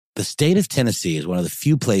The state of Tennessee is one of the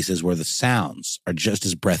few places where the sounds are just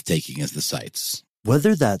as breathtaking as the sights.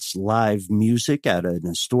 Whether that's live music at an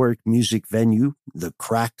historic music venue, the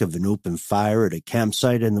crack of an open fire at a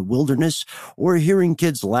campsite in the wilderness, or hearing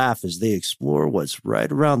kids laugh as they explore what's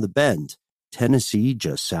right around the bend, Tennessee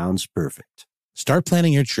just sounds perfect. Start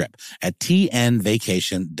planning your trip at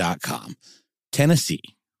tnvacation.com. Tennessee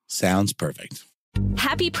sounds perfect.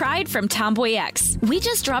 Happy Pride from Tomboy X. We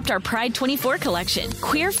just dropped our Pride 24 collection.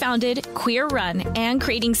 Queer founded, queer run, and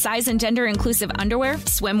creating size and gender inclusive underwear,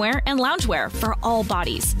 swimwear, and loungewear for all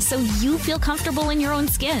bodies, so you feel comfortable in your own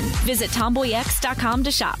skin. Visit tomboyx.com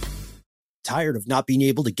to shop. Tired of not being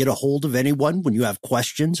able to get a hold of anyone when you have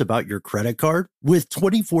questions about your credit card? With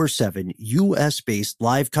 24/7 U.S.-based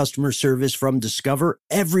live customer service from Discover,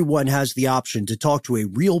 everyone has the option to talk to a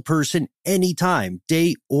real person anytime,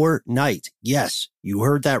 day or night. Yes, you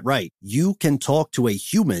heard that right. You can talk to a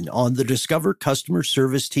human on the Discover customer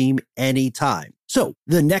service team anytime. So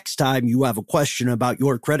the next time you have a question about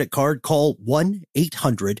your credit card, call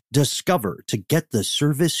 1-800-DISCOVER to get the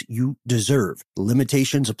service you deserve.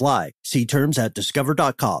 Limitations apply. See terms at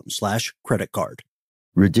discover.com/creditcard.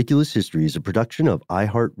 Ridiculous History is a production of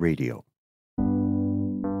iHeartRadio.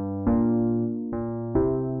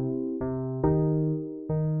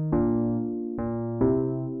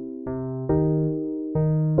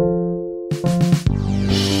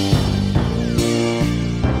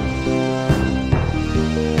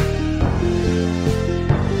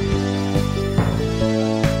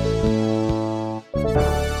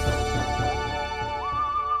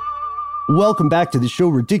 Welcome back to the show,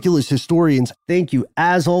 Ridiculous Historians. Thank you,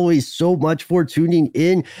 as always, so much for tuning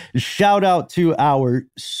in. Shout out to our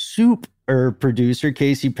super producer,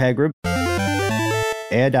 Casey Pegram,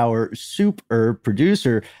 and our super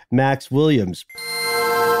producer, Max Williams.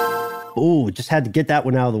 Oh, just had to get that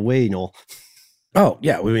one out of the way, Noel. Oh,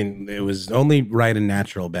 yeah. I mean, it was only right and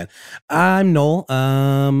natural, Ben. I'm Noel.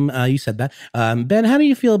 You said that. Ben, how do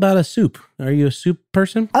you feel about a soup? Are you a soup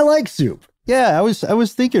person? I like soup. Yeah, I was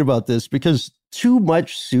thinking about this because too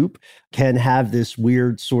much soup can have this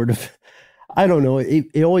weird sort of, I don't know,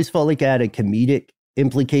 it always felt like it had a comedic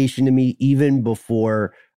implication to me, even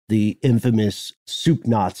before the infamous soup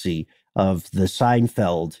Nazi of the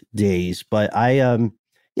Seinfeld days. But I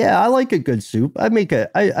like a good soup. I make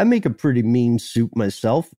a pretty mean soup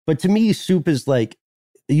myself. But to me, soup is like,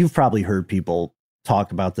 you've probably heard people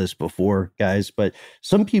talk about this before, guys, but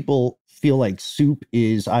some people feel like soup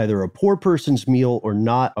is either a poor person's meal or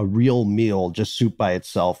not a real meal, just soup by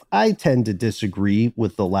itself. I tend to disagree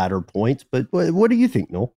with the latter point, but what do you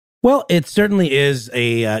think, Noel? Well, it certainly is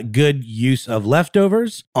a good use of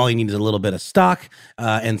leftovers. All you need is a little bit of stock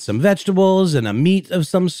and some vegetables and a meat of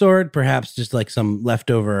some sort, perhaps just like some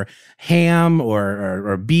leftover ham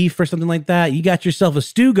or beef or something like that. You got yourself a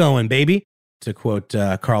stew going, baby, to quote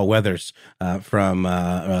Carl Weathers from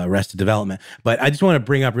Arrested Development. But I just want to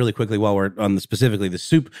bring up really quickly while we're on specifically the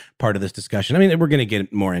soup part of this discussion. I mean, we're going to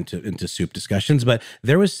get more into soup discussions, but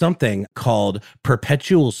there was something called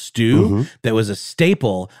perpetual stew that was a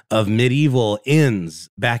staple of medieval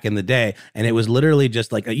inns back in the day. And it was literally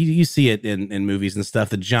just like, you see it in movies and stuff,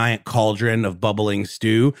 the giant cauldron of bubbling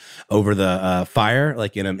stew over the fire,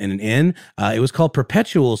 like in an inn. It was called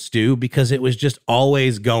perpetual stew because it was just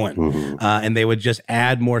always going. And they would just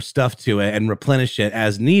add more stuff to it and replenish it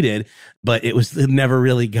as needed, but it never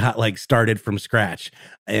really got like started from scratch.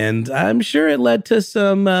 And I'm sure it led to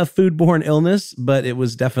some foodborne illness, but it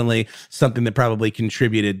was definitely something that probably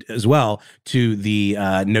contributed as well to the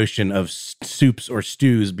notion of soups or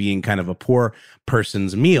stews being kind of a poor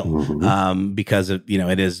person's meal, because it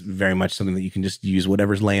is very much something that you can just use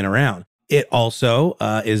whatever's laying around. It also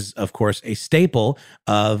is, of course, a staple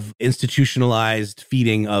of institutionalized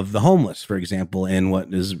feeding of the homeless, for example, in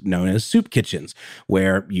what is known as soup kitchens,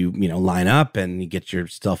 where you line up and you get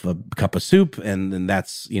yourself a cup of soup, and then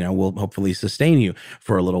that's, will hopefully sustain you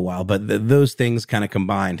for a little while. But those things kind of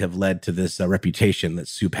combined have led to this reputation that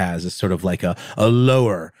soup has as sort of like a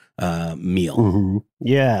lower meal.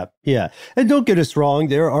 Yeah. And don't get us wrong,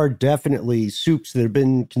 there are definitely soups that have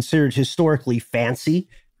been considered historically fancy.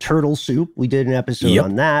 Turtle soup, we did an episode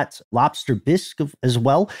on that. Lobster bisque as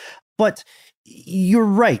well. But you're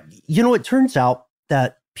right. It turns out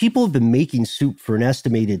that people have been making soup for an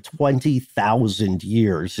estimated 20,000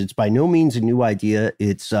 years. It's by no means a new idea.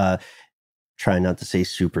 It's trying not to say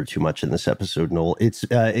super too much in this episode, Noel. It's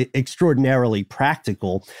extraordinarily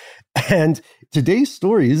practical. And today's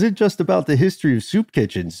story isn't just about the history of soup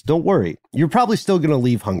kitchens. Don't worry. You're probably still going to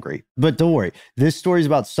leave hungry, but don't worry. This story is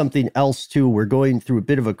about something else too. We're going through a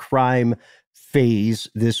bit of a crime phase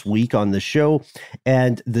this week on the show.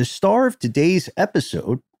 And the star of today's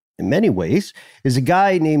episode in many ways, is a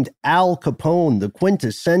guy named Al Capone, the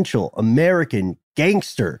quintessential American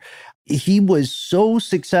gangster. He was so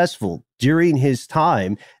successful during his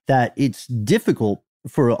time that it's difficult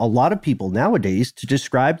for a lot of people nowadays to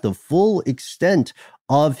describe the full extent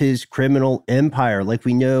of his criminal empire. Like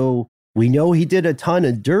we know he did a ton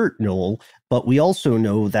of dirt, Noel, but we also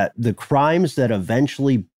know that the crimes that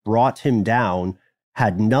eventually brought him down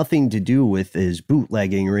had nothing to do with his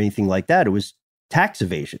bootlegging or anything like that. It was tax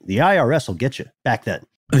evasion. The IRS will get you back then.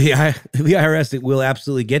 The IRS will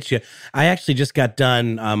absolutely get you. I actually just got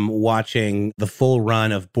done watching the full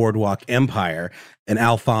run of Boardwalk Empire, and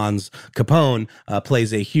Alphonse Capone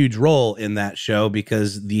plays a huge role in that show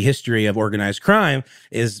because the history of organized crime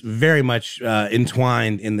is very much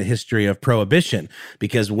entwined in the history of prohibition.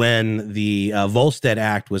 Because when the Volstead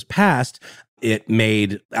Act was passed, it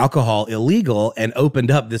made alcohol illegal and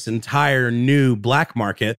opened up this entire new black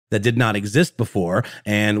market that did not exist before.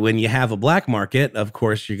 And when you have a black market, of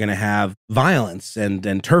course, you're going to have violence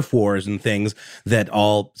and turf wars and things that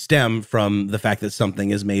all stem from the fact that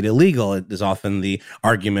something is made illegal. It is often the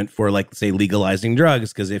argument for, like, say, legalizing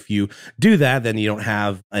drugs, because if you do that, then you don't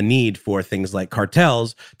have a need for things like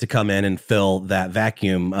cartels to come in and fill that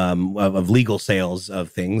vacuum of legal sales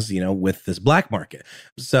of things, with this black market.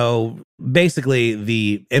 So basically,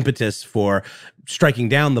 the impetus for striking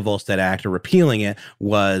down the Volstead Act or repealing it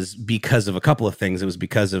was because of a couple of things. It was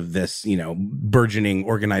because of this, burgeoning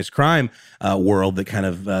organized crime world that kind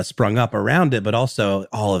of sprung up around it, but also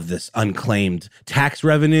all of this unclaimed tax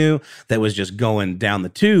revenue that was just going down the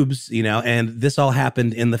tubes, and this all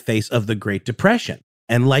happened in the face of the Great Depression.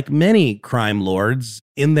 And like many crime lords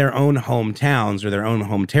in their own hometowns or their own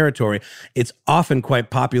home territory, it's often quite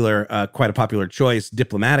a popular choice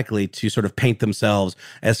diplomatically to sort of paint themselves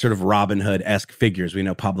as sort of Robin Hood-esque figures. We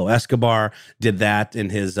know Pablo Escobar did that in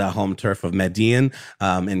his home turf of Medellin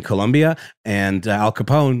in Colombia, and Al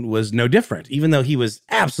Capone was no different, even though he was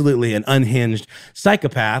absolutely an unhinged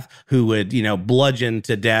psychopath who would, bludgeon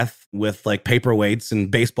to death with like paperweights and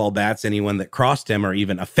baseball bats anyone that crossed him or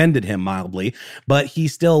even offended him mildly. But he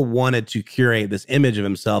still wanted to curate this image of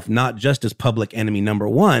himself, not just as public enemy number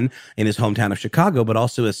one in his hometown of Chicago, but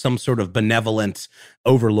also as some sort of benevolent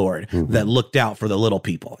overlord that looked out for the little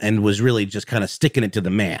people and was really just kind of sticking it to the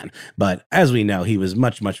man. But as we know, he was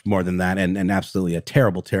much, much more than that, and absolutely a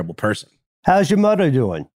terrible, terrible person. How's your mother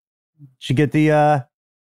doing? Did she get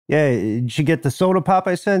did she get the soda pop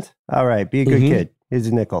I sent? All right, be a good kid. Here's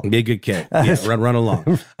a nickel. Be a good kid. Yeah, run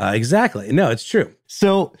along. Exactly. No, it's true.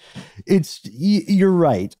 So you're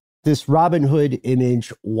right. This Robin Hood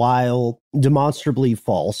image, while demonstrably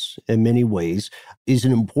false in many ways, is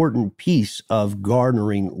an important piece of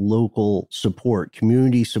garnering local support,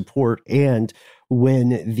 community support, and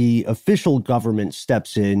when the official government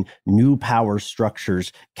steps in, new power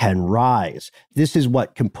structures can rise. This is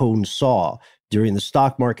what Capone saw during the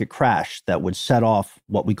stock market crash that would set off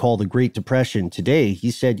what we call the Great Depression today.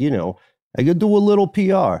 He said, I could do a little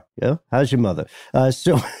PR. Yeah, how's your mother?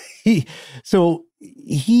 So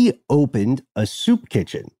he opened a soup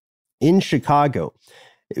kitchen in Chicago.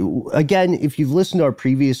 Again, if you've listened to our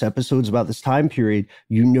previous episodes about this time period,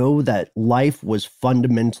 you know that life was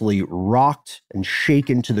fundamentally rocked and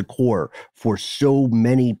shaken to the core for so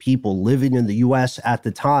many people living in the U.S. at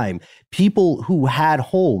the time. People who had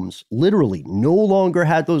homes literally no longer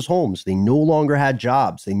had those homes. They no longer had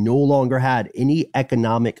jobs. They no longer had any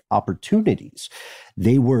economic opportunities.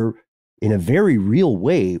 They were, in a very real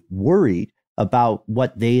way, worried about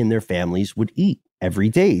what they and their families would eat every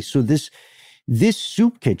day. So this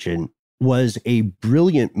soup kitchen was a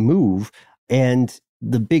brilliant move. And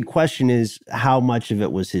the big question is how much of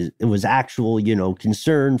it was actual,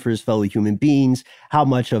 concern for his fellow human beings, how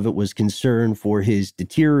much of it was concern for his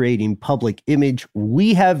deteriorating public image.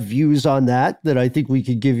 We have views on that I think we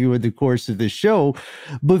could give you in the course of this show.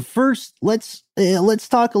 But first, let's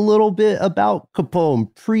talk a little bit about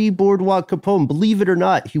Capone, pre-Boardwalk Capone. Believe it or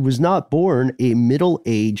not, he was not born a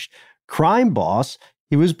middle-aged crime boss.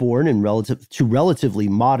 He was born in relatively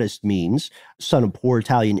modest means, son of poor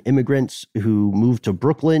Italian immigrants who moved to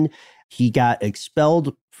Brooklyn. He got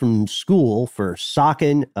expelled from school for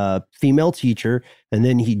socking a female teacher, and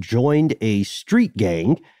then he joined a street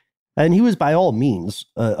gang. And he was, by all means,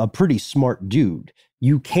 a pretty smart dude.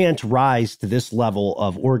 You can't rise to this level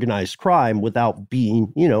of organized crime without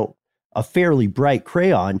being, a fairly bright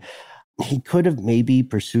crayon. He could have maybe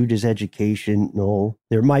pursued his education. No,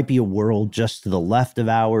 there might be a world just to the left of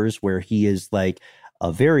ours where he is like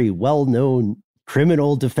a very well-known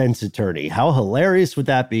criminal defense attorney. How hilarious would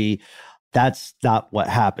that be? That's not what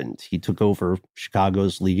happened. He took over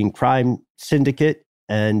Chicago's leading crime syndicate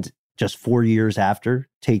and just 4 years after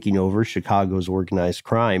taking over Chicago's organized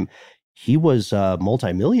crime, he was a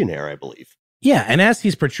multimillionaire, I believe. Yeah, and as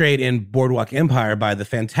he's portrayed in Boardwalk Empire by the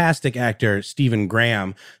fantastic actor Stephen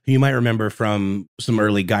Graham, who you might remember from some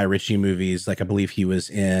early Guy Ritchie movies, like I believe he was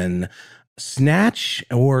in Snatch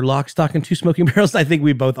or Lock, Stock, and Two Smoking Barrels. I think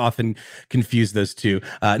we both often confuse those two.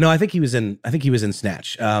 No, I think he was in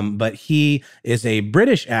Snatch. But he is a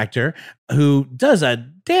British actor who does a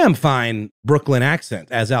damn fine Brooklyn accent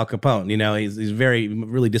as Al Capone. You know, he's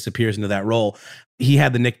really disappears into that role. He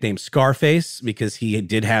had the nickname Scarface because he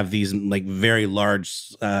did have these like very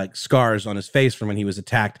large scars on his face from when he was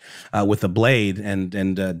attacked with a blade and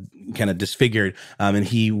kind of disfigured. And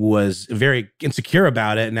he was very insecure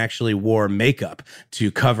about it and actually wore makeup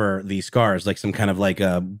to cover the scars, like some kind of like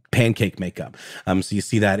a pancake makeup. So you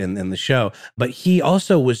see that in the show. But he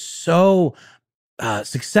also was so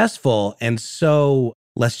successful and so,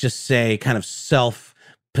 let's just say, kind of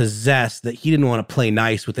self-possessed that he didn't want to play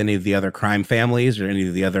nice with any of the other crime families or any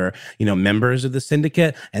of the other, members of the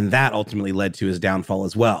syndicate. And that ultimately led to his downfall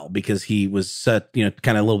as well, because he was, kind of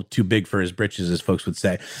a little too big for his britches, as folks would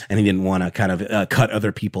say. And he didn't want to kind of cut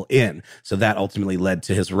other people in. So that ultimately led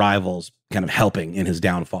to his rivals kind of helping in his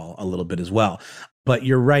downfall a little bit as well. But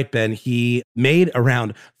you're right, Ben. He made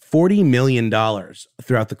around $40 million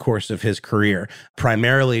throughout the course of his career,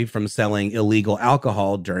 primarily from selling illegal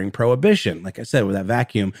alcohol during Prohibition. Like I said, with that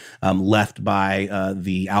vacuum left by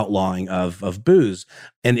the outlawing of booze.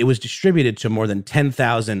 And it was distributed to more than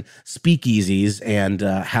 10,000 speakeasies and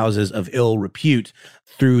houses of ill repute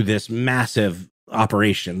through this massive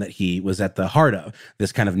operation that he was at the heart of,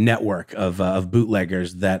 this kind of network of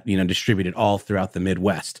bootleggers that, distributed all throughout the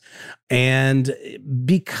Midwest. And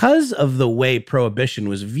because of the way Prohibition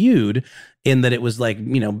was viewed, in that it was like,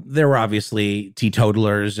 there were obviously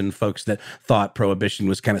teetotalers and folks that thought Prohibition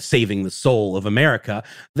was kind of saving the soul of America.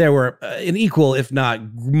 There were an equal, if not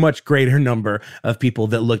much greater number of people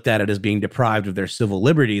that looked at it as being deprived of their civil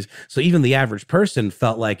liberties. So even the average person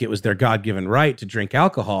felt like it was their God-given right to drink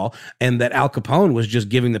alcohol, and that Al Capone was just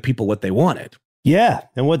giving the people what they wanted. Yeah,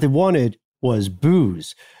 and what they wanted was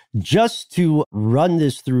booze. Just to run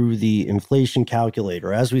this through the inflation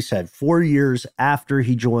calculator, as we said, 4 years after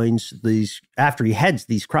he heads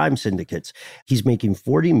these crime syndicates, he's making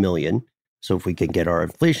 $40 million. So if we can get our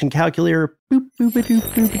inflation calculator, boop, boop, boop, boop,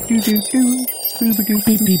 boop, boop, boop,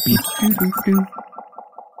 boop, boop,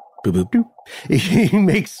 boop, boop. He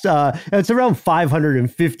makes it's around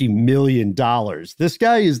 $550 million. This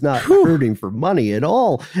guy is not hurting for money at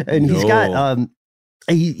all, and he's got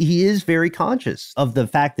He is very conscious of the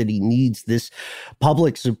fact that he needs this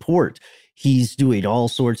public support. He's doing all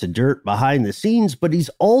sorts of dirt behind the scenes, but he's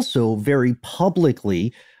also very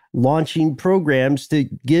publicly launching programs to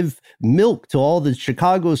give milk to all the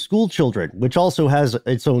Chicago school children, which also has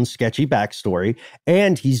its own sketchy backstory.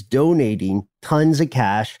 And he's donating tons of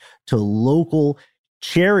cash to local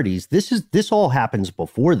charities. This all happens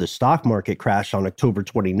before the stock market crash on October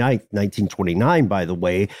 29th, 1929, by the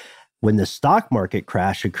way. When the stock market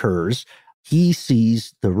crash occurs, he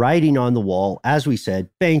sees the writing on the wall. As we said,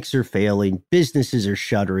 banks are failing, businesses are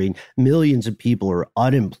shuttering, millions of people are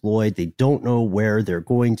unemployed. They don't know where they're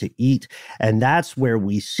going to eat. And that's where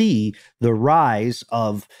we see the rise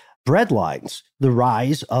of breadlines, the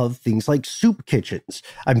rise of things like soup kitchens.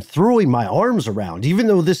 I'm throwing my arms around, even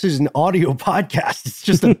though this is an audio podcast. It's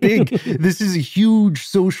just this is a huge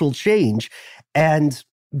social change. And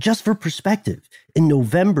just for perspective, in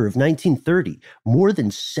November of 1930, more than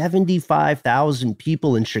 75,000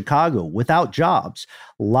 people in Chicago without jobs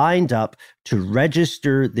lined up to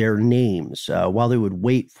register their names while they would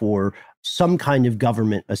wait for some kind of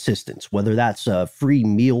government assistance, whether that's a free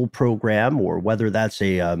meal program or whether that's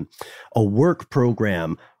a work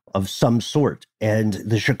program of some sort. And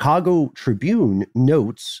the Chicago Tribune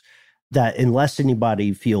notes that unless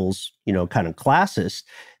anybody feels, kind of classist,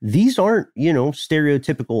 these aren't,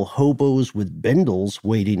 stereotypical hobos with bindles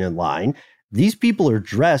waiting in line. These people are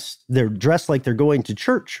they're dressed like they're going to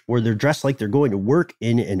church, or they're dressed like they're going to work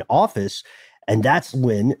in an office. And that's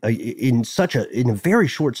when, in a very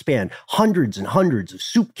short span, hundreds and hundreds of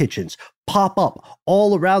soup kitchens pop up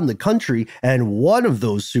all around the country. And one of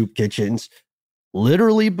those soup kitchens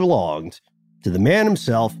literally belonged to the man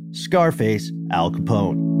himself, Scarface Al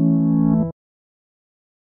Capone.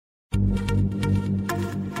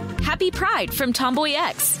 Happy Pride from Tomboy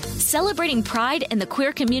X, celebrating pride and the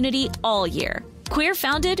queer community all year. Queer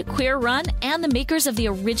founded, queer run, and the makers of the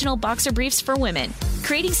original boxer briefs for women,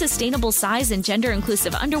 creating sustainable size and gender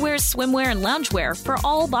inclusive underwear, swimwear, and loungewear for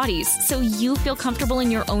all bodies so you feel comfortable in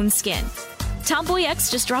your own skin. Tomboy X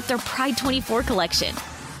just dropped their Pride 24 collection.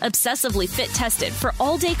 Obsessively fit tested for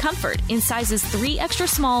all-day comfort in sizes 3 extra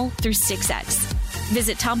small through 6X.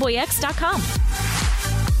 Visit TomboyX.com.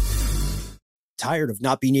 Tired of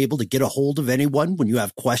not being able to get a hold of anyone when you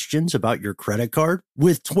have questions about your credit card?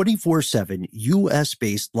 With 24/7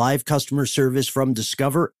 U.S.-based live customer service from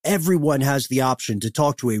Discover, everyone has the option to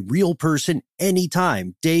talk to a real person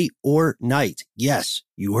anytime, day or night. Yes,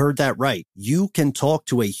 you heard that right. You can talk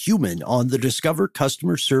to a human on the Discover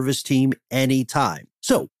customer service team anytime.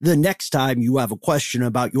 So the next time you have a question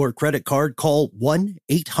about your credit card, call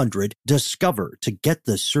 1-800-DISCOVER to get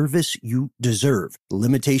the service you deserve.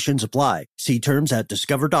 Limitations apply. See terms at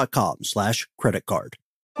discover.com/creditcard.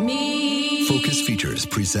 Focus Features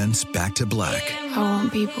presents Back to Black. I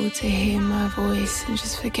want people to hear my voice and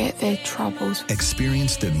just forget their troubles.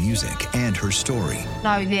 Experience the music and her story.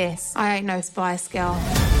 Know this, I ain't no Spice Girl.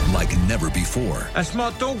 Like never before. That's my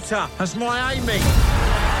daughter. That's my Amy.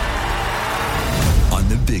 On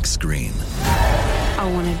the big screen. I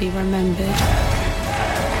want to be remembered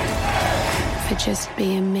for just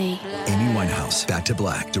being me. Amy Winehouse, Back to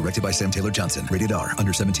Black, directed by Sam Taylor Johnson. Rated R,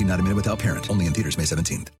 under 17, not a minute without parent. Only in theaters May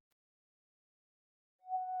 17th.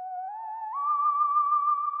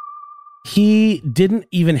 He didn't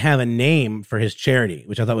even have a name for his charity,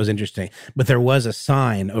 which I thought was interesting. But there was a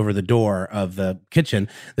sign over the door of the kitchen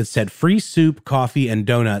that said free soup, coffee, and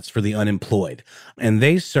donuts for the unemployed. And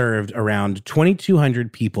they served around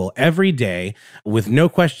 2,200 people every day with no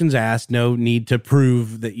questions asked, no need to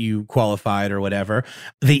prove that you qualified or whatever.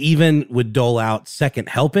 They even would dole out second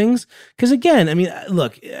helpings. Because again, I mean,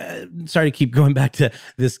 look, sorry to keep going back to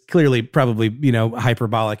this clearly probably,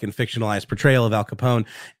 hyperbolic and fictionalized portrayal of Al Capone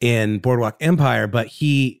in Boardwalk Empire, but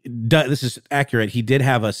this is accurate. He did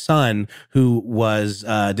have a son who was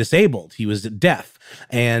disabled. He was deaf.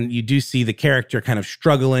 And you do see the character kind of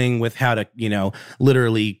struggling with how to,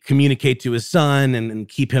 literally communicate to his son and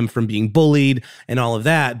keep him from being bullied and all of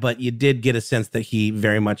that. But you did get a sense that he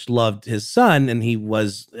very much loved his son and he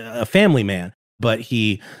was a family man. But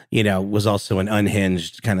he, was also an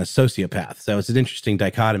unhinged kind of sociopath. So it's an interesting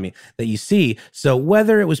dichotomy that you see. So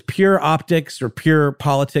whether it was pure optics or pure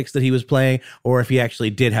politics that he was playing, or if he actually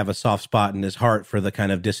did have a soft spot in his heart for the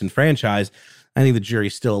kind of disenfranchised, I think the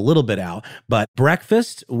jury's still a little bit out. But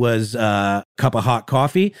breakfast was a cup of hot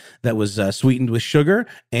coffee that was sweetened with sugar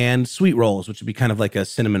and sweet rolls, which would be kind of like a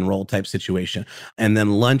cinnamon roll type situation. And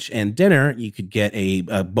then lunch and dinner, you could get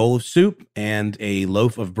a bowl of soup and a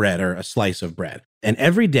loaf of bread or a slice of bread. And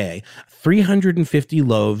every day, 350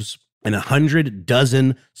 loaves and 100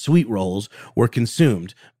 dozen sweet rolls were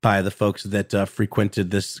consumed by the folks that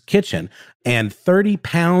frequented this kitchen. And 30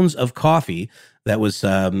 pounds of coffee that was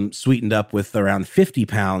sweetened up with around 50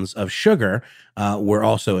 pounds of sugar were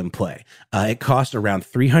also in play. It cost around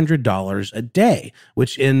 $300 a day,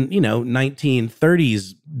 which in,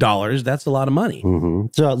 1930s dollars, that's a lot of money. Mm-hmm.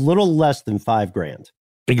 So a little less than $5,000.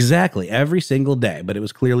 Exactly, every single day. But it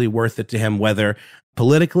was clearly worth it to him, whether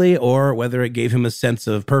politically or whether it gave him a sense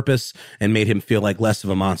of purpose and made him feel like less of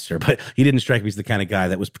a monster. But he didn't strike me as the kind of guy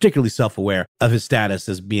that was particularly self-aware of his status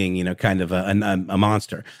as being, kind of a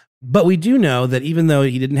monster. But we do know that even though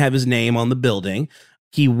he didn't have his name on the building,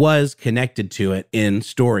 he was connected to it in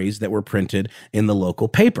stories that were printed in the local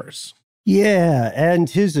papers. Yeah, and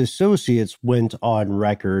his associates went on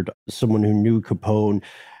record, someone who knew Capone.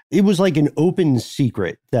 It was like an open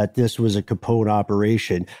secret that this was a Capone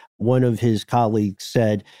operation. One of his colleagues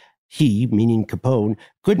said he, meaning Capone,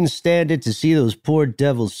 couldn't stand it to see those poor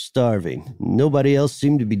devils starving. Nobody else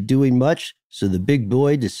seemed to be doing much, so the big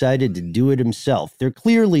boy decided to do it himself. They're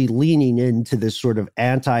clearly leaning into this sort of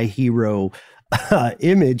anti-hero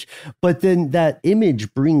image, but then that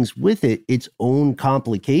image brings with it its own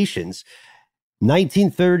complications.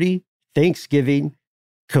 1930, Thanksgiving,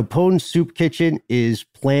 Capone Soup Kitchen is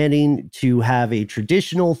planning to have a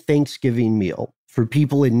traditional Thanksgiving meal for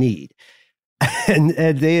people in need. And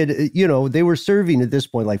they had, they were serving at this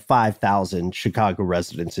point like 5,000 Chicago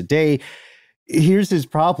residents a day. Here's his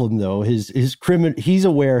problem, though. He's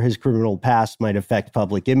aware his criminal past might affect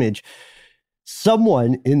public image.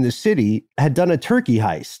 Someone in the city had done a turkey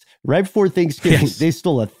heist right before Thanksgiving. Yes. They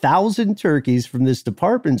stole 1,000 turkeys from this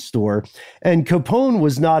department store, and Capone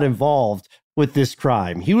was not involved with this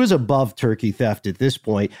crime. He was above turkey theft at this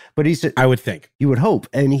point, but he said, I would think. You would hope.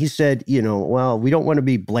 And he said, well, we don't want to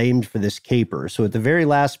be blamed for this caper. So at the very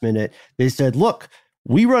last minute, they said, look,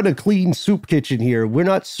 we run a clean soup kitchen here. We're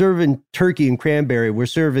not serving turkey and cranberry. We're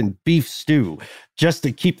serving beef stew just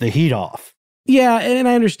to keep the heat off. Yeah, and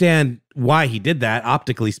I understand why he did that,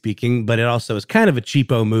 optically speaking, but it also is kind of a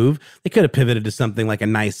cheapo move. They could have pivoted to something like a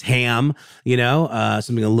nice ham,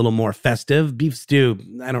 something a little more festive. Beef stew,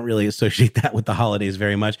 I don't really associate that with the holidays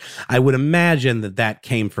very much. I would imagine that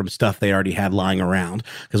came from stuff they already had lying around,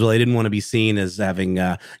 because while they didn't want to be seen as having,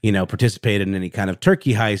 participated in any kind of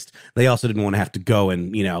turkey heist, they also didn't want to have to go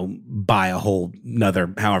and, buy a whole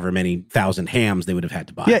another however many thousand hams they would have had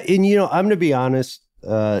to buy. Yeah, and, I'm going to be honest,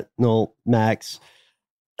 Noel, Max,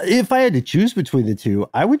 if I had to choose between the two,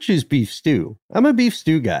 I would choose beef stew. I'm a beef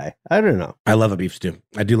stew guy. I don't know. I love a beef stew.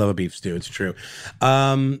 I do love a beef stew. It's true.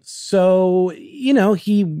 So,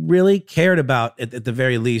 he really cared about, at the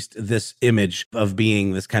very least, this image of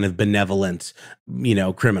being this kind of benevolent,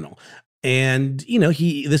 criminal. And,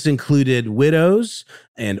 this included widows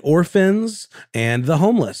and orphans and the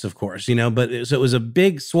homeless, of course, but so it was a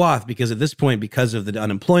big swath, because at this point, because of the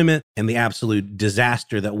unemployment and the absolute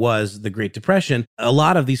disaster that was the Great Depression, a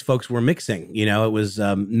lot of these folks were mixing. It was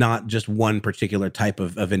not just one particular type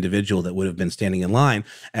of individual that would have been standing in line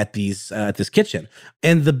at this kitchen.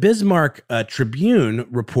 And the Bismarck Tribune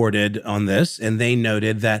reported on this, and they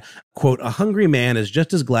noted that, quote, "A hungry man is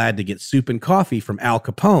just as glad to get soup and coffee from Al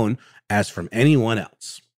Capone as from anyone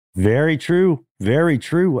else." Very true. Very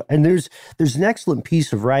true. And there's an excellent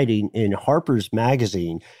piece of writing in Harper's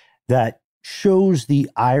Magazine that shows the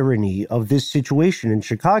irony of this situation in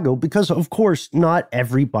Chicago, because, of course, not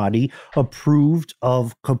everybody approved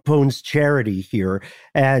of Capone's charity here.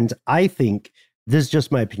 And I think, this is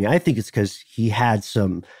just my opinion, I think it's because he had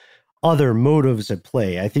some other motives at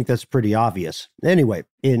play. I think that's pretty obvious. Anyway,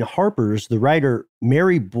 in Harper's, the writer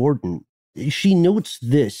Mary Borden, she notes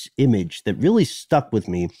this image that really stuck with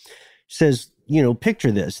me. She says,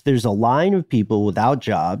 picture this. There's a line of people without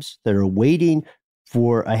jobs that are waiting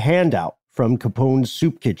for a handout from Capone's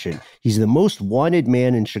soup kitchen. He's the most wanted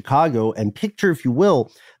man in Chicago. And picture, if you will,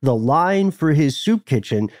 the line for his soup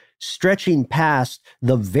kitchen stretching past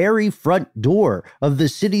the very front door of the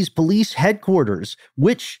city's police headquarters,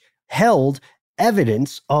 which held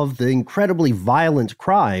evidence of the incredibly violent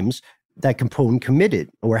crimes that Capone committed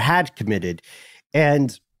or had committed.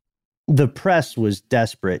 And the press was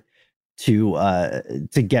desperate to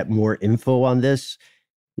get more info on this.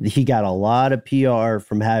 He got a lot of PR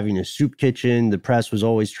from having a soup kitchen. The press was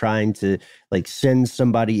always trying to send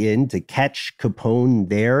somebody in to catch Capone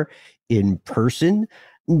there in person,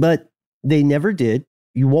 but they never did.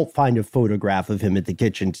 You won't find a photograph of him at the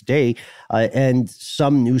kitchen today. And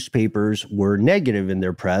some newspapers were negative in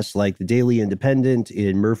their press, like the Daily Independent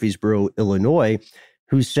in Murfreesboro, Illinois,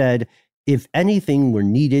 who said, "If anything were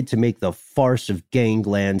needed to make the farce of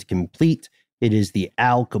gangland complete, it is the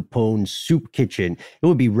Al Capone soup kitchen. It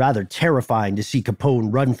would be rather terrifying to see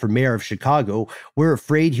Capone run for mayor of Chicago. We're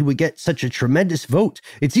afraid he would get such a tremendous vote.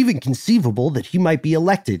 It's even conceivable that he might be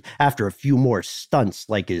elected after a few more stunts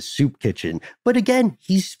like his soup kitchen. But again,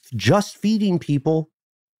 he's just feeding people.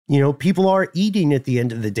 People are eating at the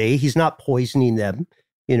end of the day. He's not poisoning them.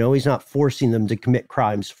 He's not forcing them to commit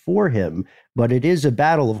crimes for him. But it is a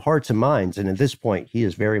battle of hearts and minds. And at this point, he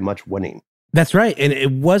is very much winning." That's right. And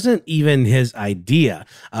it wasn't even his idea.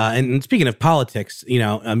 And speaking of politics,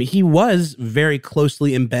 he was very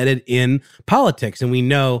closely embedded in politics. And we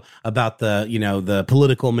know about the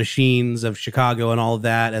political machines of Chicago and all of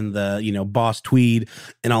that, and the, Boss Tweed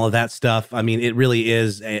and all of that stuff. I mean, it really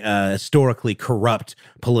is a historically corrupt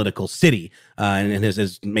political city. And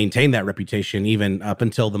has maintained that reputation even up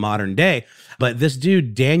until the modern day. But this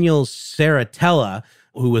dude, Daniel Saratella,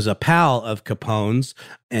 who was a pal of Capone's,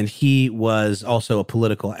 and he was also a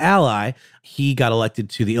political ally. He got elected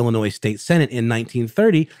to the Illinois State Senate in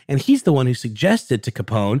 1930, and he's the one who suggested to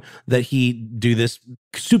Capone that he do this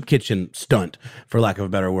soup kitchen stunt, for lack of a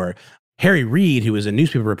better word. Harry Reid, who was a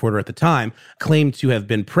newspaper reporter at the time, claimed to have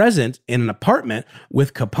been present in an apartment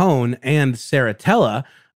with Capone and Saratella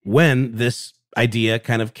when this idea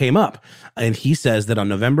kind of came up. And he says that on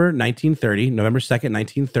November 2nd,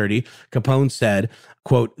 1930, Capone said,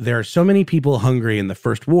 quote, "There are so many people hungry in the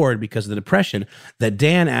First Ward because of the Depression that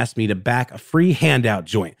Dan asked me to back a free handout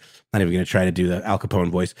joint." Not even going to try to do the Al Capone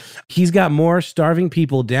voice. "He's got more starving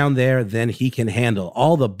people down there than he can handle.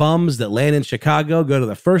 All the bums that land in Chicago go to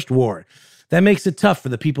the First Ward. That makes it tough for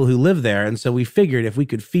the people who live there. And so we figured if we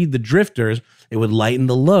could feed the drifters, it would lighten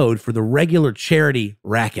the load for the regular charity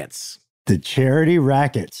rackets." The charity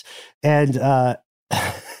rackets. And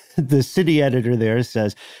the city editor there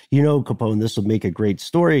says, Capone, this will make a great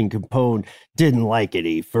story. And Capone didn't like it.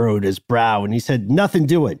 He furrowed his brow and he said, "Nothing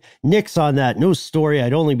do it. Nix on that. No story.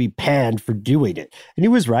 I'd only be panned for doing it." And he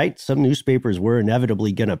was right. Some newspapers were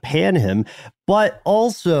inevitably going to pan him. But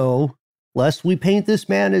also, lest we paint this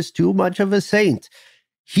man as too much of a saint.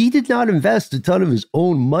 He did not invest a ton of his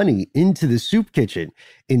own money into the soup kitchen.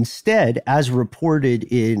 Instead, as reported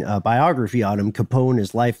in a biography on him, Capone,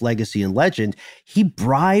 His Life, Legacy, and Legend, he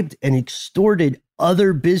bribed and extorted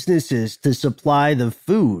other businesses to supply the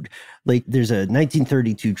food. Like there's a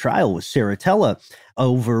 1932 trial with Saratella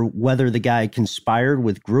over whether the guy conspired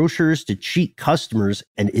with grocers to cheat customers.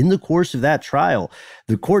 And in the course of that trial,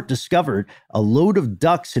 the court discovered a load of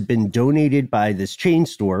ducks had been donated by this chain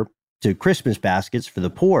store to Christmas baskets for the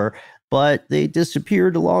poor, but they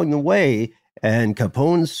disappeared along the way. And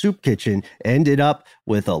Capone's soup kitchen ended up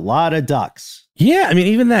with a lot of ducks. Yeah, I mean,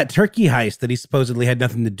 even that turkey heist that he supposedly had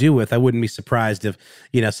nothing to do with, I wouldn't be surprised if,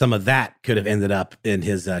 some of that could have ended up in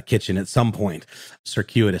his kitchen at some point,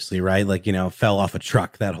 circuitously, right? Like, fell off a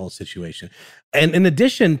truck, that whole situation. And in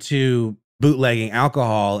addition to bootlegging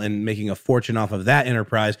alcohol and making a fortune off of that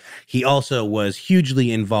enterprise, he also was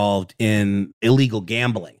hugely involved in illegal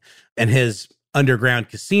gambling. And his underground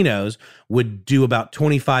casinos would do about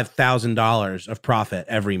 $25,000 of profit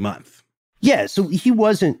every month. Yeah, so he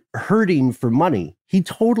wasn't hurting for money. He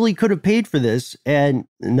totally could have paid for this and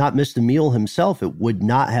not missed a meal himself. It would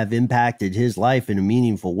not have impacted his life in a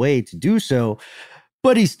meaningful way to do so,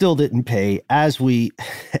 but he still didn't pay. As we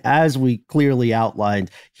clearly outlined,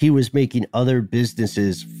 he was making other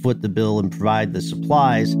businesses foot the bill and provide the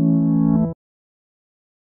supplies.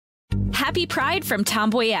 Happy Pride from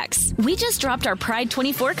Tomboy X. We just dropped our Pride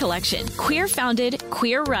 24 collection. Queer founded,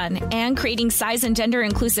 queer run, and creating size and gender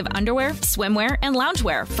inclusive underwear, swimwear, and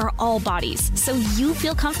loungewear for all bodies, so you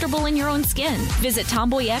feel comfortable in your own skin. Visit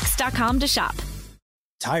tomboyx.com to shop.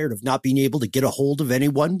 Tired of not being able to get a hold of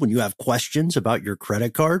anyone when you have questions about your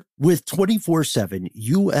credit card? With 24/7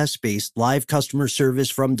 U.S.-based live customer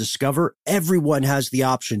service from Discover, everyone has the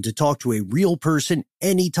option to talk to a real person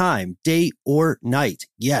anytime, day or night.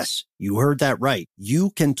 Yes, you heard that right.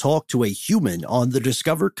 You can talk to a human on the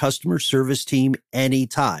Discover customer service team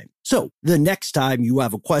anytime. So the next time you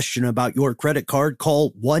have a question about your credit card,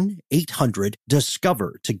 call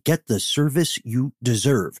 1-800-DISCOVER to get the service you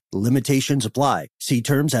deserve. Limitations apply. See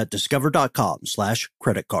terms at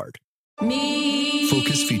discover.com/credit card.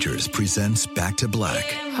 Focus Features presents Back to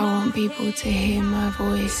Black. I want people to hear my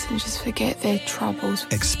voice and just forget their troubles.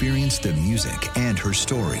 Experience the music and her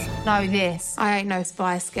story. Know this, I ain't no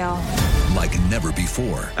Spice Girl. Like never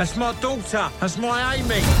before. That's my daughter. That's my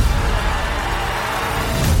Amy.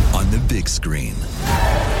 On the big screen.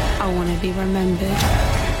 I want to be remembered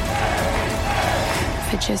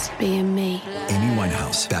for just being me. Amy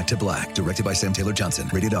Winehouse, Back to Black, directed by Sam Taylor Johnson.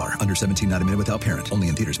 Rated R, under 17, not a minute without parent. Only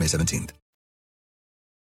in theaters May 17th.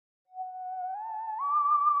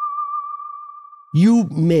 You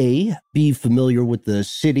may be familiar with the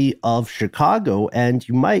city of Chicago, and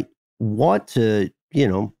you might want to,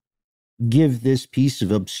 give this piece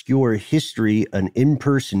of obscure history an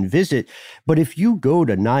in-person visit. But if you go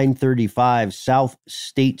to 935 South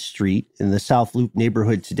State Street in the South Loop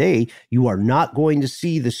neighborhood today, you are not going to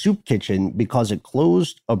see the soup kitchen because it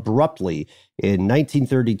closed abruptly in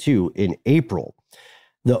 1932 in April.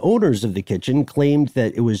 The owners of the kitchen claimed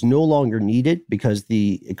that it was no longer needed because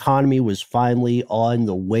the economy was finally on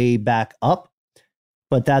the way back up.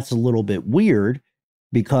 But that's a little bit weird,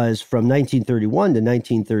 because from 1931 to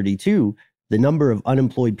 1932, the number of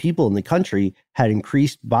unemployed people in the country had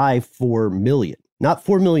increased by 4 million. Not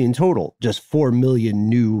 4 million total, just 4 million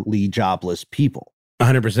newly jobless people.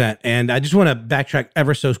 100%. And I just want to backtrack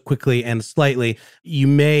ever so quickly and slightly. You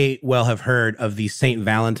may well have heard of the St.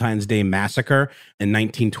 Valentine's Day Massacre in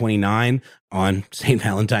 1929 on St.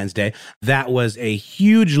 Valentine's Day. That was a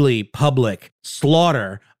hugely public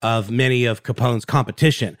slaughter of many of Capone's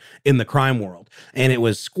competition in the crime world. And it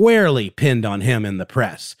was squarely pinned on him in the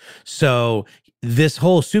press. So this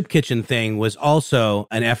whole soup kitchen thing was also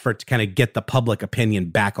an effort to kind of get the public opinion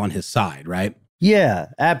back on his side, right? Yeah,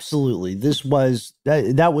 absolutely.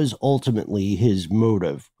 That was ultimately his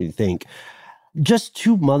motive, we think. Just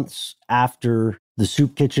 2 months after the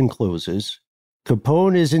soup kitchen closes,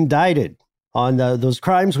 Capone is indicted on those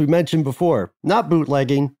crimes we mentioned before. Not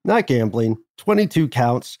bootlegging, not gambling, 22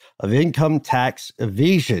 counts of income tax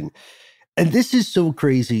evasion. And this is so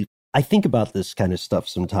crazy. I think about this kind of stuff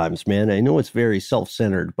sometimes, man. I know it's very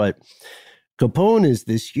self-centered, but Capone is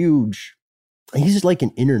this huge... He's like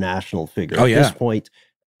an international figure at this point,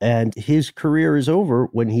 and his career is over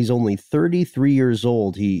when he's only 33 years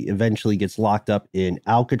old. He eventually gets locked up in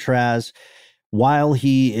Alcatraz while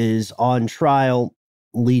he is on trial,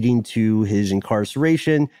 leading to his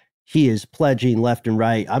incarceration. He is pledging left and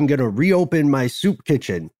right, I'm going to reopen my soup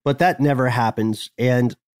kitchen, but that never happens.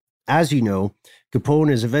 And as you know,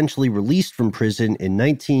 Capone is eventually released from prison in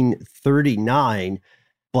 1939,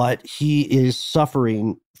 but he is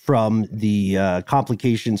suffering from the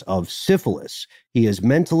complications of syphilis. He is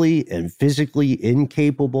mentally and physically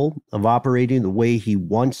incapable of operating the way he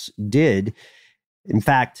once did. In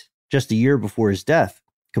fact, just a year before his death,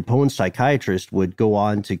 Capone's psychiatrist would go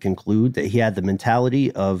on to conclude that he had the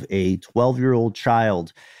mentality of a 12-year-old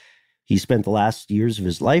child. He spent the last years of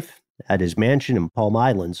his life at his mansion in Palm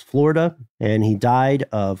Islands, Florida, and he died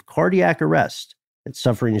of cardiac arrest and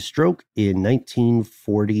suffering a stroke in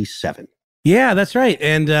 1947. Yeah, that's right.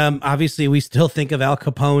 And obviously, we still think of Al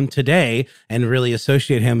Capone today and really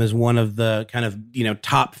associate him as one of the kind of,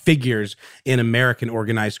 top figures in American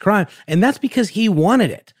organized crime. And that's because he wanted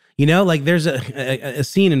it. Like there's a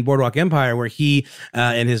scene in Boardwalk Empire where he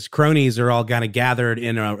and his cronies are all kind of gathered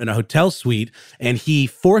in a hotel suite, and he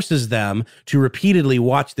forces them to repeatedly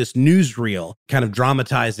watch this newsreel, kind of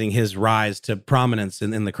dramatizing his rise to prominence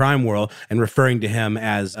in the crime world and referring to him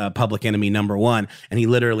as public enemy number one. And he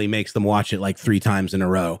literally makes them watch it like 3 times in a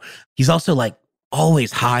row. He's also like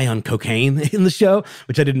always high on cocaine in the show,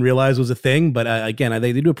 which I didn't realize was a thing. But again,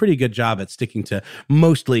 they do a pretty good job at sticking to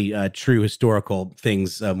mostly true historical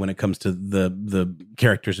things when it comes to the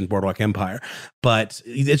characters in Boardwalk Empire. But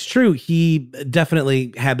it's true. He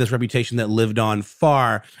definitely had this reputation that lived on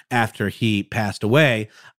far after he passed away.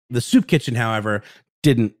 The Soup Kitchen, however,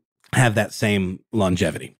 didn't have that same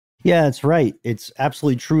longevity. Yeah, that's right. It's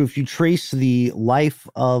absolutely true. If you trace the life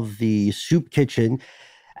of the Soup Kitchen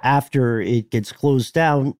after it gets closed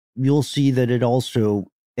down, you'll see that it also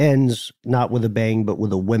ends not with a bang, but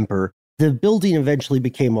with a whimper. The building eventually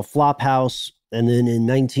became a flop house. And then in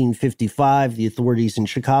 1955, the authorities in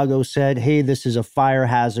Chicago said, hey, this is a fire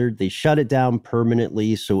hazard. They shut it down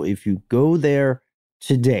permanently. So if you go there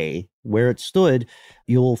today, where it stood,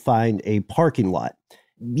 you'll find a parking lot.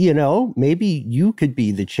 Maybe you could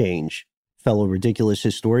be the change, fellow ridiculous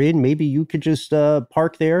historian. Maybe you could just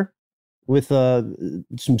park there with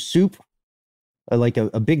some soup, like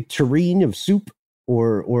a big tureen of soup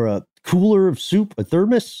or a cooler of soup, a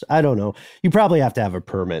thermos. I don't know. You probably have to have a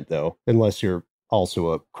permit, though, unless you're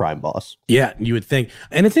also a crime boss. Yeah, you would think.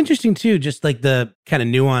 And it's interesting, too, just like the kind of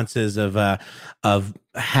nuances of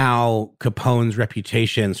how Capone's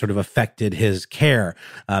reputation sort of affected his care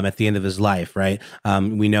at the end of his life, right?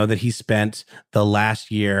 We know that he spent the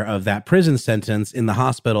last year of that prison sentence in the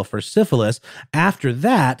hospital for syphilis. After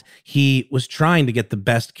that, he was trying to get the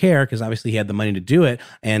best care because obviously he had the money to do it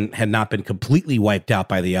and had not been completely wiped out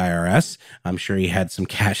by the IRS. I'm sure he had some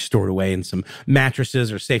cash stored away in some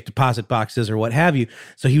mattresses or safe deposit boxes or what have you.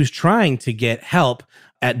 So he was trying to get help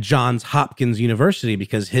at Johns Hopkins University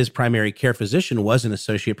because his primary care physician was an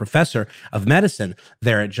associate professor of medicine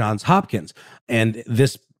there at Johns Hopkins. And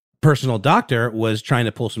this personal doctor was trying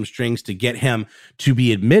to pull some strings to get him to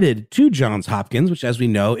be admitted to Johns Hopkins, which, as we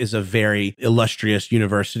know, is a very illustrious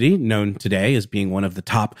university known today as being one of the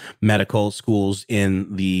top medical schools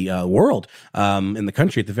in the world, in the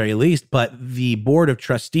country at the very least. But the board of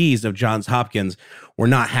trustees of Johns Hopkins were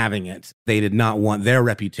not having it. They did not want their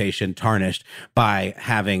reputation tarnished by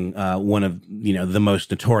having one of, the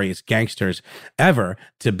most notorious gangsters ever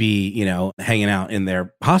to be, hanging out in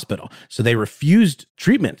their hospital. So they refused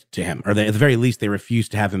treatment to him, or at the very least, they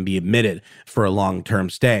refused to have him be admitted for a long-term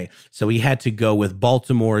stay. So he had to go with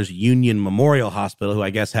Baltimore's Union Memorial Hospital, who I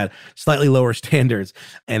guess had slightly lower standards.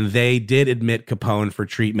 And they did admit Capone for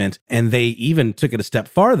treatment. And they even took it a step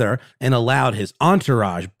farther and allowed his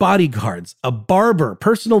entourage, bodyguards, a barber,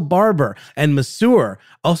 personal barber, and masseur,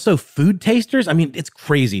 also food tasters. I mean, it's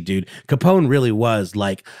crazy, dude. Capone really was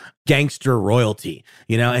like gangster royalty,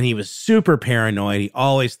 and he was super paranoid. He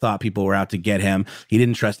always thought people were out to get him. He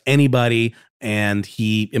didn't trust anybody. And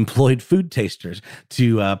he employed food tasters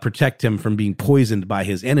to protect him from being poisoned by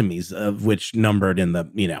his enemies, of which numbered in the,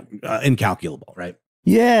 incalculable, right?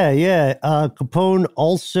 Yeah. Capone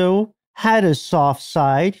also had a soft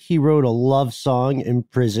side. He wrote a love song in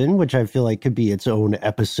prison, which I feel like could be its own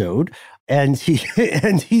episode. And he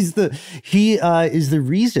is the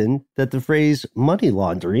reason that the phrase money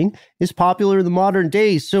laundering is popular in the modern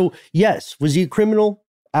day. So yes, was he a criminal?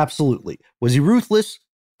 Absolutely. Was he ruthless?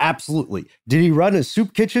 Absolutely. Did he run a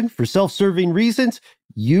soup kitchen for self-serving reasons?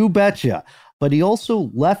 You betcha. But he also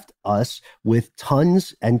left us with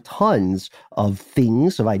tons and tons of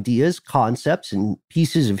things, of ideas, concepts, and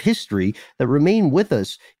pieces of history that remain with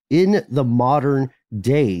us in the modern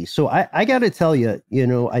day. So I got to tell you,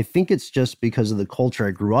 I think it's just because of the culture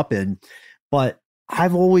I grew up in, but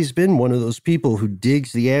I've always been one of those people who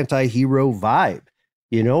digs the anti-hero vibe.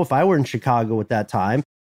 If I were in Chicago at that time,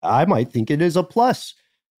 I might think it is a plus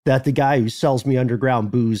that the guy who sells me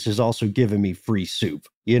underground booze has also given me free soup.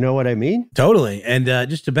 You know what I mean? Totally. And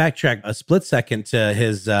just to backtrack a split second to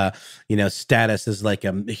his, status as like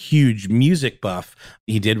a huge music buff,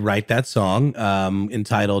 he did write that song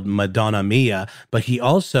entitled Madonna Mia, but he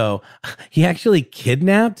actually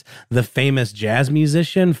kidnapped the famous jazz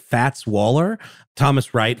musician Fats Waller,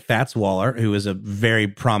 Thomas Wright Fats Waller, who was a very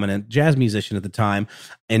prominent jazz musician at the time.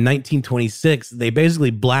 In 1926, they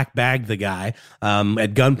basically black bagged the guy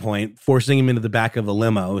at gunpoint, forcing him into the back of a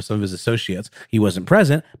limo with some of his associates. He wasn't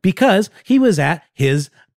present because he was at his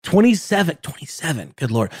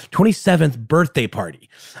 27th birthday party.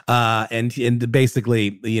 And basically,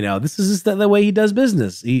 this is just the way he does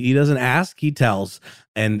business. He doesn't ask, he tells.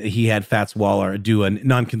 And he had Fats Waller do a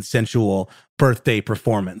non-consensual birthday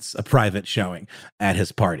performance, a private showing at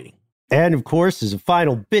his party. And of course, as a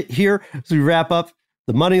final bit here, as we wrap up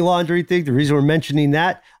the money laundering thing, the reason we're mentioning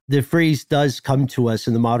that, the phrase does come to us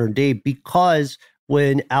in the modern day because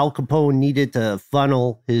when Al Capone needed to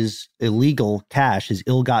funnel his illegal cash, his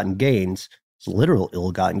ill-gotten gains, his literal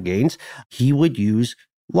ill-gotten gains, he would use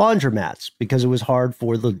laundromats because it was hard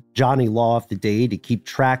for the Johnny Law of the day to keep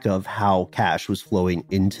track of how cash was flowing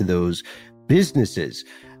into those businesses.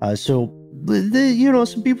 So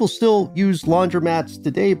some people still use laundromats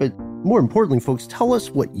today, but more importantly, folks, tell us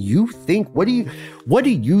what you think. What do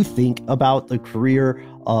you think about the career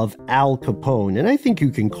of Al Capone? And I think you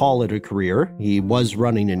can call it a career. He was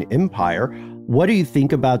running an empire. What do you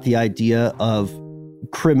think about the idea of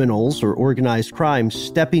criminals or organized crime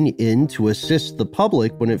stepping in to assist the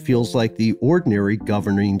public when it feels like the ordinary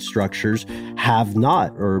governing structures have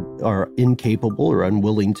not or are incapable or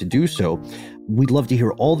unwilling to do so? We'd love to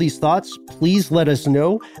hear all these thoughts. Please let us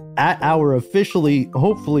know at our officially,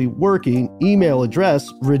 hopefully working email address,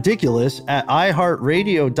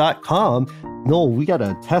 ridiculous@iheartradio.com. Noel, we got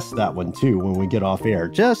to test that one too when we get off air,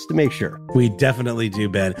 just to make sure. We definitely do,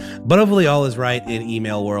 Ben. But hopefully all is right in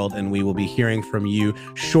email world, and we will be hearing from you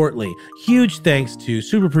shortly. Huge thanks to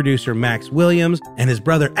super producer Max Williams and his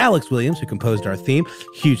brother Alex Williams, who composed our theme.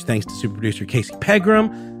 Huge thanks to super producer Casey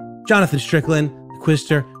Pegram, Jonathan Strickland,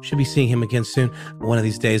 Quizster, should be seeing him again soon, one of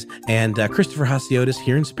these days, and Christopher Hasiotis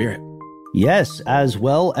here in spirit. Yes, as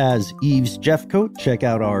well as Eve's Jeffcoat. Check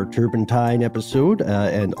out our Turpentine episode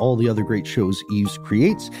and all the other great shows Eve's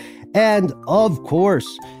creates. And of course,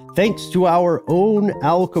 thanks to our own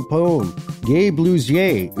Al Capone, Gabe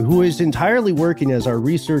Luzier, who is entirely working as our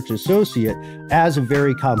research associate as a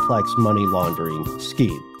very complex money laundering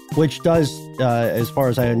scheme, which does, as far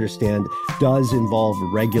as I understand, does involve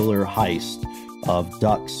regular heist of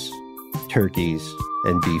ducks, turkeys,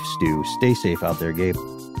 and beef stew. Stay safe out there, Gabe.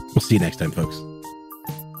 We'll see you next time, folks.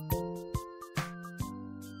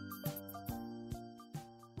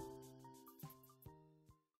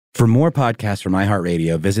 For more podcasts from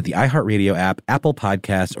iHeartRadio, visit the iHeartRadio app, Apple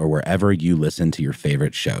Podcasts, or wherever you listen to your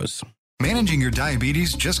favorite shows. Managing your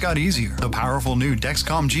diabetes just got easier. The powerful new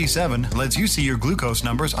Dexcom G7 lets you see your glucose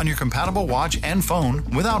numbers on your compatible watch and phone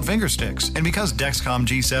without finger sticks. And because Dexcom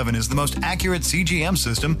G7 is the most accurate CGM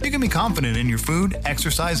system, you can be confident in your food,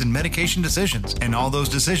 exercise, and medication decisions. And all those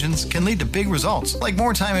decisions can lead to big results, like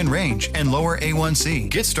more time in range and lower A1C.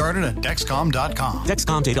 Get started at Dexcom.com.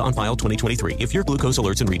 Dexcom data on file 2023. If your glucose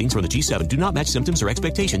alerts and readings from the G7 do not match symptoms or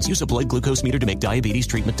expectations, use a blood glucose meter to make diabetes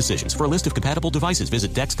treatment decisions. For a list of compatible devices,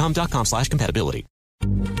 visit Dexcom.com/compatibility.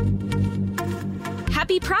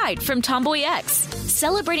 Happy Pride from Tomboy X,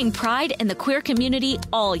 celebrating pride in the queer community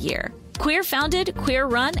all year. Queer founded, queer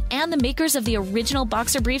run, and the makers of the original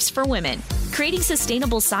boxer briefs for women, creating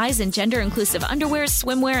sustainable size and gender inclusive underwear,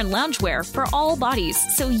 swimwear, and loungewear for all bodies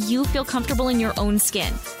so you feel comfortable in your own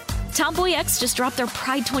skin. Tomboy X just dropped their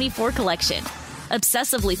Pride 24 collection,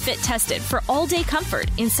 obsessively fit tested for all day comfort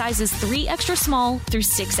in sizes 3 extra small through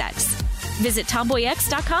 6X. Visit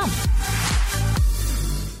tomboyx.com.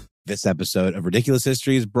 This episode of Ridiculous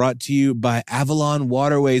History is brought to you by Avalon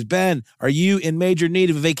Waterways. Ben, are you in major need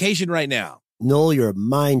of a vacation right now? Noel, you're a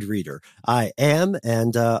mind reader. I am,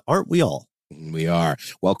 and aren't we all? We are.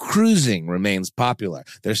 While cruising remains popular,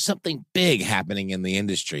 there's something big happening in the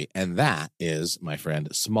industry, and that is, my friend,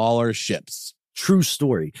 smaller ships. True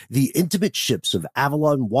story. The intimate ships of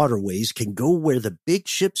Avalon Waterways can go where the big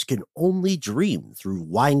ships can only dream, through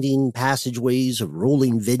winding passageways of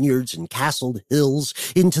rolling vineyards and castled hills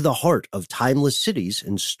into the heart of timeless cities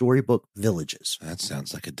and storybook villages. That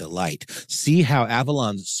sounds like a delight. See how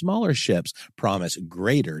Avalon's smaller ships promise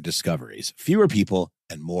greater discoveries, fewer people,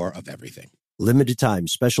 and more of everything. Limited time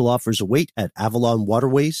special offers await at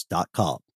avalonwaterways.com.